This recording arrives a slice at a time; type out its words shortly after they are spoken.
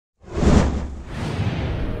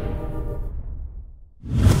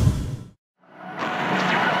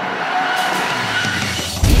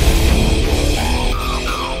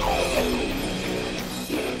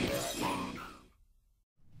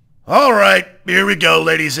Alright, here we go,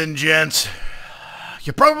 ladies and gents.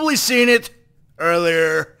 You've probably seen it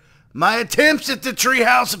earlier. My attempts at the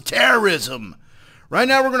Treehouse of Terrorism. Right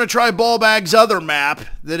now we're going to try Ballbags' other map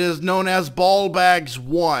that is known as Ballbags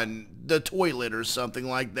 1. The toilet or something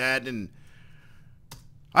like that. And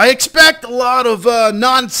I expect a lot of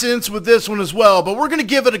nonsense with this one as well. But we're going to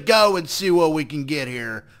give it a go and see what we can get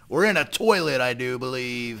here. We're in a toilet, I do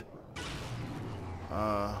believe.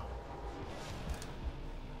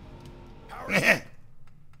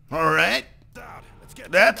 Alright.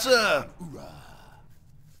 That's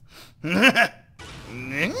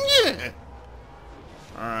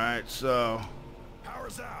Alright, so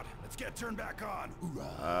power's out. Let's get turned back on.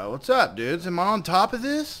 What's up, dudes? Am I on top of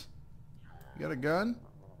this? You got a gun?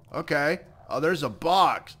 Okay. Oh, there's a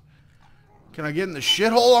box. Can I get in the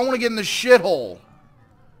shithole? I want to get in the shithole.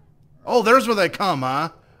 Oh, there's where they come, huh?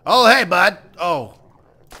 Oh, hey, bud. Oh,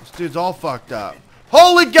 this dude's all fucked up.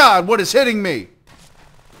 Holy God, what is hitting me?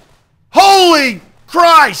 Holy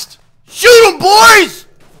Christ! Shoot him, boys!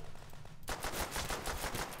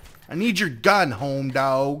 I need your gun, home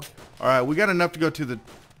dog. Alright, we got enough to go to the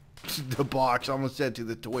box. I almost said to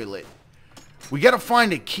the toilet. We gotta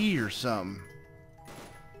find a key or something.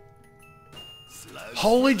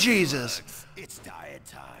 Holy Jesus. It's diet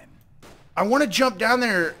time. I want to jump down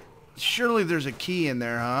there. Surely there's a key in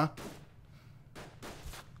there, huh?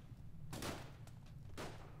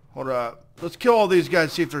 Hold up. Let's kill all these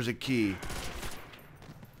guys, see if there's a key.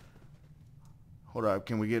 Hold up.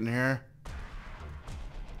 Can we get in here?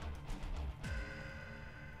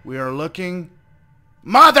 We are looking.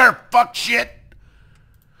 Motherfuck shit!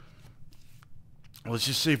 Let's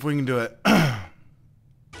just see if we can do it.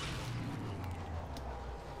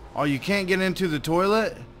 Oh, you can't get into the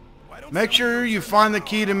toilet? Make sure you find the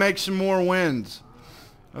key to make some more wins.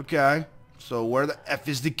 Okay. So where the F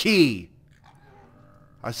is the key?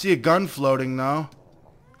 I see a gun floating though.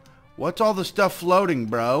 What's all the stuff floating,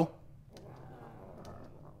 bro?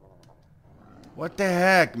 What the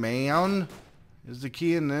heck, man? Is the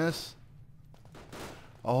key in this?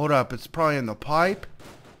 Oh, hold up. It's probably in the pipe.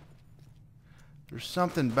 There's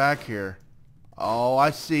something back here. Oh,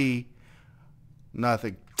 I see.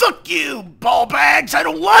 Nothing. Fuck you, Ballbags! I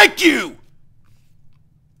don't like you!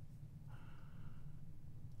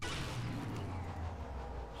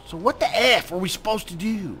 So what the F are we supposed to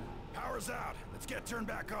do? Power's out. Let's get turned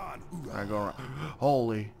back on. I go around.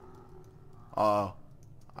 Holy. I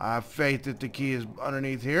have faith that the key is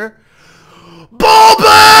underneath here.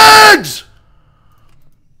 Ballbags!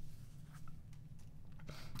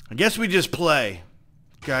 I guess we just play.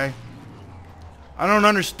 Okay? I don't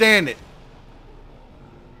understand it.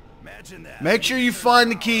 Imagine that. Make sure you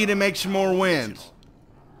find the key to make some more wins.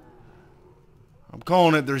 I'm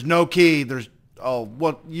calling it. There's no key. There's... Oh,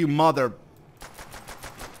 what? You mother...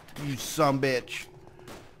 You sumbitch.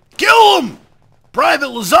 Kill him! Private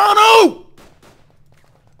Lozano!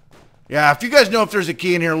 Yeah, if you guys know if there's a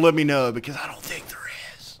key in here, let me know, because I don't think there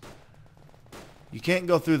is. You can't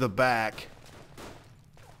go through the back.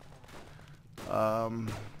 At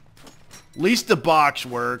least the box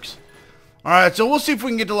works. Alright, so we'll see if we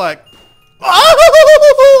can get to like...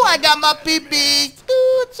 Oh, I got my pee-pee.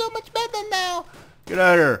 Ooh, it's so much better now. Get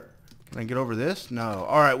out of here. Can I get over this? No.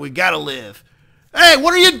 Alright, we gotta live. Hey,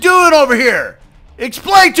 what are you doing over here?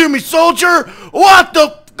 Explain to me, soldier. What the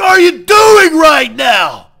f are you doing right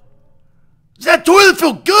now? Does that toilet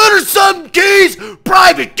feel good or something? Keys?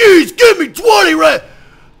 Private keys. Give me 20 right.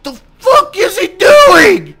 The fuck is he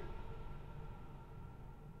doing?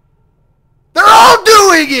 They're all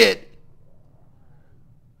doing it.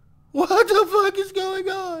 What the fuck is going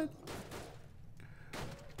on?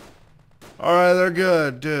 Alright, they're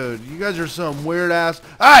good, dude. You guys are some weird ass...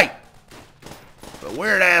 Hey! The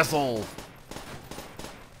weird asshole.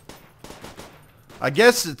 I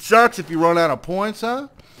guess it sucks if you run out of points, huh?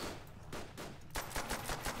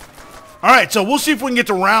 Alright, so we'll see if we can get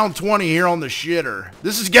to round 20 here on the shitter.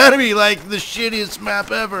 This has got to be like the shittiest map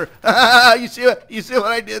ever. You see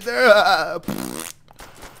what I did there?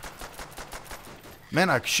 Man,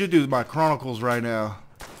 I should do my chronicles right now.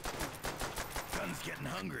 Gun's getting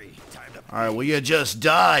hungry. Time to... Alright, well, you just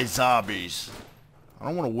die, zombies. I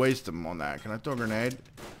don't want to waste them on that. Can I throw a grenade?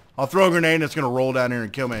 I'll throw a grenade and it's going to roll down here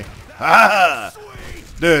and kill me. Ha!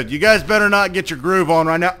 Dude, you guys better not get your groove on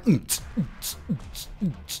right now.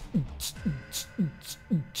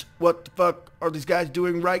 What the fuck are these guys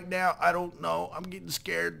doing right now? I don't know. I'm getting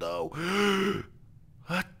scared, though.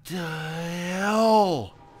 What the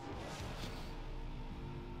hell?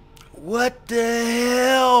 What the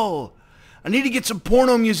hell? I need to get some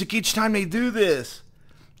porno music each time they do this.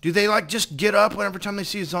 Do they like just get up every time they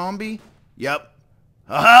see a zombie? Yep.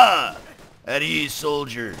 Haha! At ease,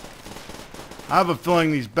 soldier. I have a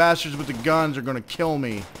feeling these bastards with the guns are gonna kill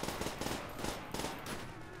me.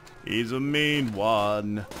 He's a mean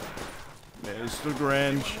one. Mr.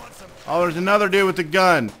 Grinch. Oh, there's another dude with the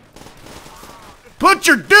gun. Put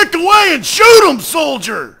your dick away and shoot him,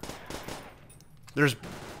 soldier! There's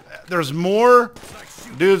more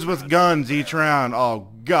dudes with guns each round. Oh,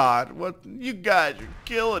 God. What? You guys are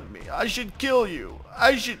killing me. I should kill you.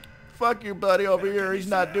 I should fuck your buddy over here. He's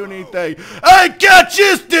not doing anything. Hey, catch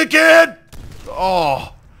this, dickhead!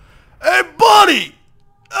 Oh. Hey, buddy!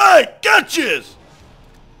 Hey, catch this!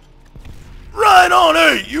 Right on,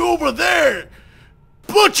 hey, you over there!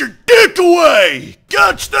 Put your dick away!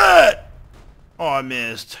 Catch that! Oh, I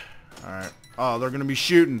missed. Alright. Oh, they're gonna be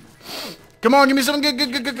shooting. Come on, give me something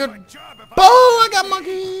good. Oh, I got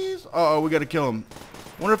monkeys! Uh-oh, we gotta kill him.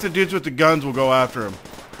 Wonder if the dudes with the guns will go after him.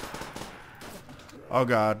 Oh,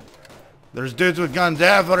 God. There's dudes with guns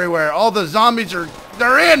everywhere. All the zombies are...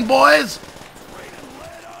 They're in, boys!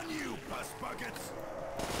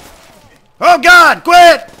 Oh, God,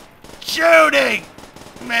 quit! Shooting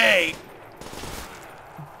me,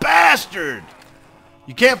 bastard!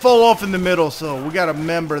 You can't fall off in the middle, so we gotta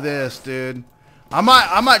remember this, dude. I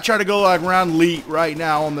might try to go like around Leet right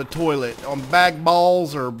now on the toilet, on bag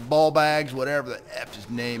balls or ball bags, whatever the F his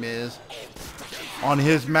name is, on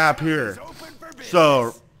his map here.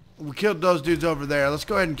 So we killed those dudes over there. Let's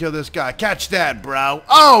go ahead and kill this guy. Catch that, bro.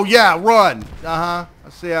 Oh yeah, run. I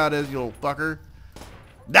see how it is, you little fucker.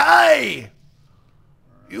 Die.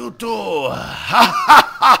 You too.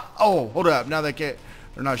 Oh, hold up. Now they can't.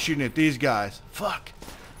 They're not shooting at these guys. Fuck.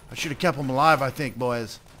 I should have kept them alive, I think,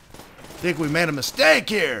 boys. I think we made a mistake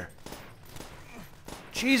here.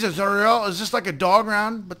 Jesus, is this like a dog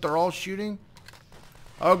round, but they're all shooting?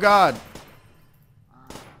 Oh, God.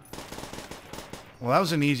 Well, that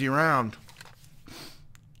was an easy round.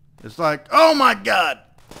 It's like, oh, my God.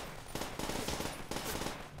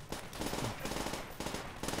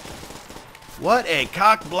 What a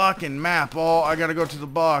cock-blocking map. Oh, I gotta go to the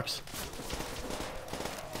box.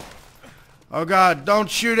 Oh, God,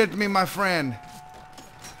 don't shoot at me, my friend.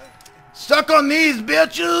 Suck on these,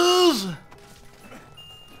 bitches!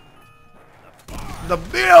 The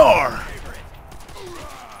beer!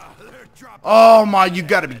 Oh, my, you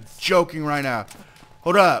gotta be joking right now.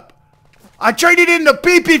 Hold up. I traded in the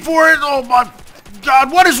pee-pee for it. Oh, my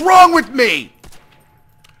God, what is wrong with me?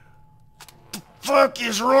 Fuck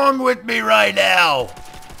is wrong with me right now?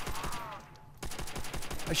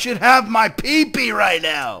 I should have my pee-pee right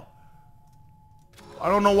now. I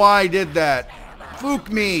don't know why I did that. Fook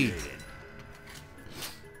me.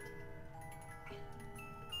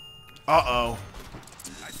 Uh-oh.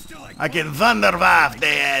 I can thunderwaf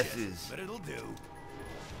their asses. But it'll do.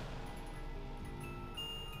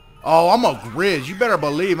 Oh, I'm a grizz. You better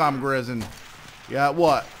believe I'm grizzing. Yeah,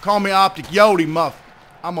 what? Call me Optic Yodi, muff.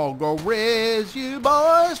 I'm gonna go riz you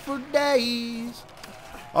boys for days.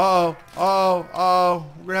 Uh-oh. Uh-oh.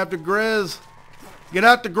 We're gonna have to grizz. Get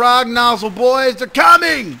out the grog nozzle, boys. They're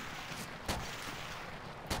coming!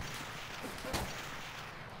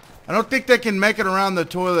 I don't think they can make it around the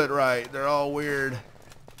toilet right. They're all weird.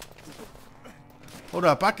 Hold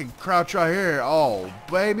up. I can crouch right here. Oh,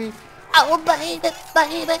 baby. Oh, baby,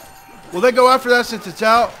 baby. Will they go after that since it's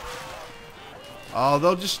out? Oh,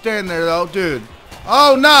 they'll just stand there, though. Dude.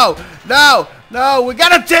 Oh, no. No. No. We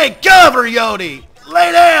gotta take cover, Yodi.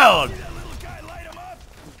 Lay down.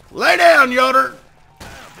 Lay down, Yoder.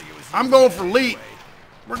 I'm going for Leet.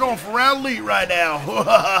 We're going for round Leet right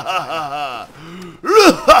now.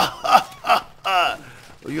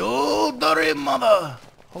 You dirty mother.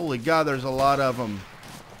 Holy God, there's a lot of them.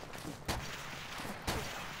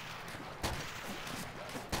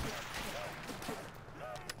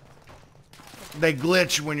 They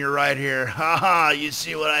glitch when you're right here. Haha, you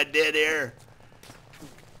see what I did here?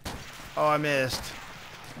 Oh, I missed.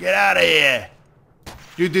 Get out of here.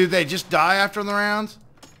 Dude, they just die after the rounds?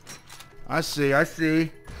 I see. I'll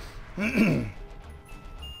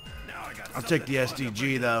take the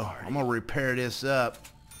SDG though. I'm gonna repair this up.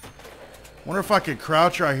 Wonder if I could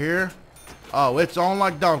crouch right here. Oh, it's on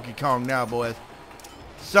like Donkey Kong now, boys.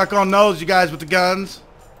 Suck on those, you guys with the guns.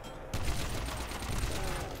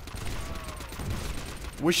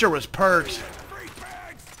 Wish there was perks.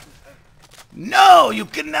 No, you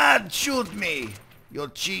cannot shoot me. You're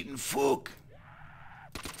cheating fook.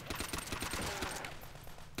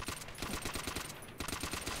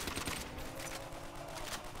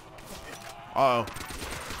 Uh-oh.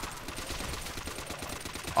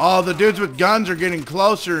 Oh, the dudes with guns are getting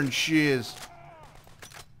closer and shiz.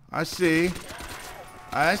 I see.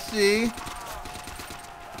 I see.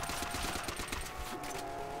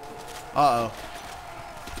 Uh-oh.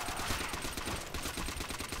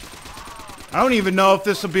 I don't even know if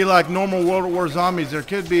this will be like normal World at War zombies. There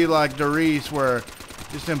could be like Doris where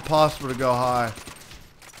it's just impossible to go high.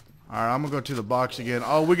 Alright, I'm gonna go to the box again.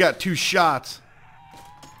 Oh, we got 2 shots.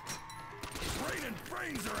 Raining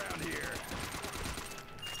brains around here.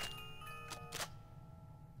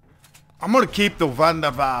 I'm gonna keep the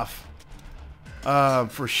Vanderwaff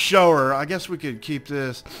for sure. I guess we could keep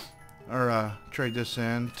this or trade this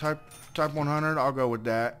in. Type 100, I'll go with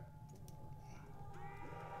that.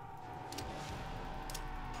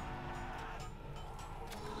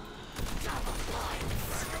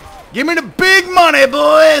 Give me the big money,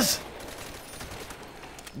 boys!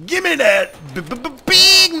 Give me that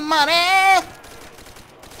big money!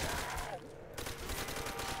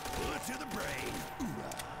 Bullet to the brain.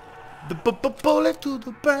 The bullet to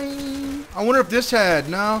the brain. I wonder if this had,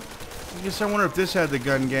 no? I guess I wonder if this had the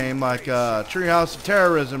gun game like Treehouse of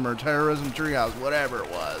Terrorism or Terrorism Treehouse, whatever it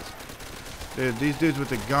was. Dude, these dudes with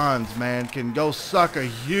the guns, man, can go suck a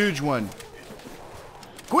huge one.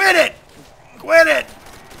 Quit it! Quit it!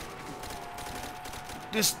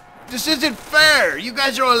 This isn't fair. You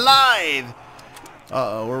guys are alive.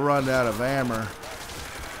 Uh-oh, we're running out of ammo.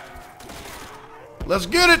 Let's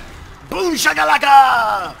get it. Boom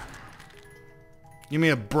shakalaka. Give me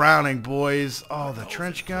a Browning, boys. Oh, the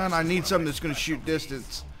trench gun. I need something that's going to shoot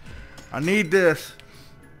distance. I need this.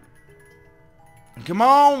 Come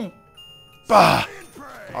on. Bah.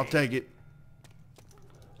 I'll take it.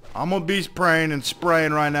 I'm going to be spraying and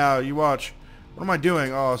spraying right now. You watch. What am I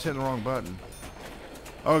doing? Oh, I was hitting the wrong button.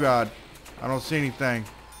 Oh God, I don't see anything.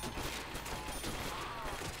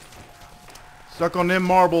 Stuck on them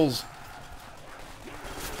marbles.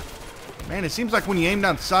 Man, it seems like when you aim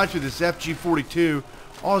down sights with this FG42.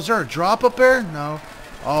 Oh, is there a drop up there? No.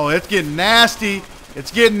 Oh, it's getting nasty.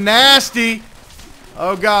 It's getting nasty.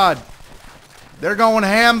 Oh God. They're going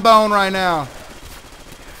ham bone right now.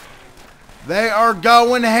 They are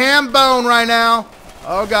going ham bone right now.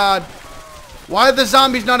 Oh God. Why are the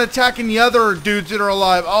zombies not attacking the other dudes that are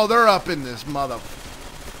alive? Oh, they're up in this mother.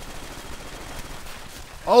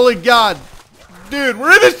 Holy God. Dude,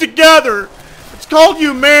 we're in this together. It's called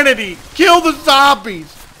humanity. Kill the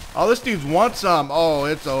zombies. Oh, this dude's want some. Oh,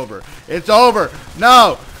 it's over. It's over.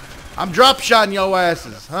 No. I'm drop shotting your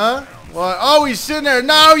asses. Huh? What? Oh, he's sitting there.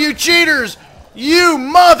 No, you cheaters. You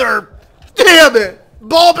mother. Damn it.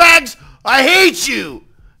 Ballbags, I hate you.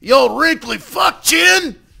 You old wrinkly fuck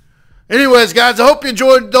chin. Anyways, guys, I hope you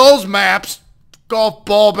enjoyed those maps. Golf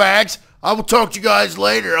ball bags. I will talk to you guys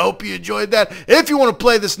later. I hope you enjoyed that. If you want to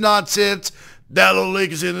play this nonsense, that little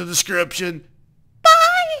link is in the description.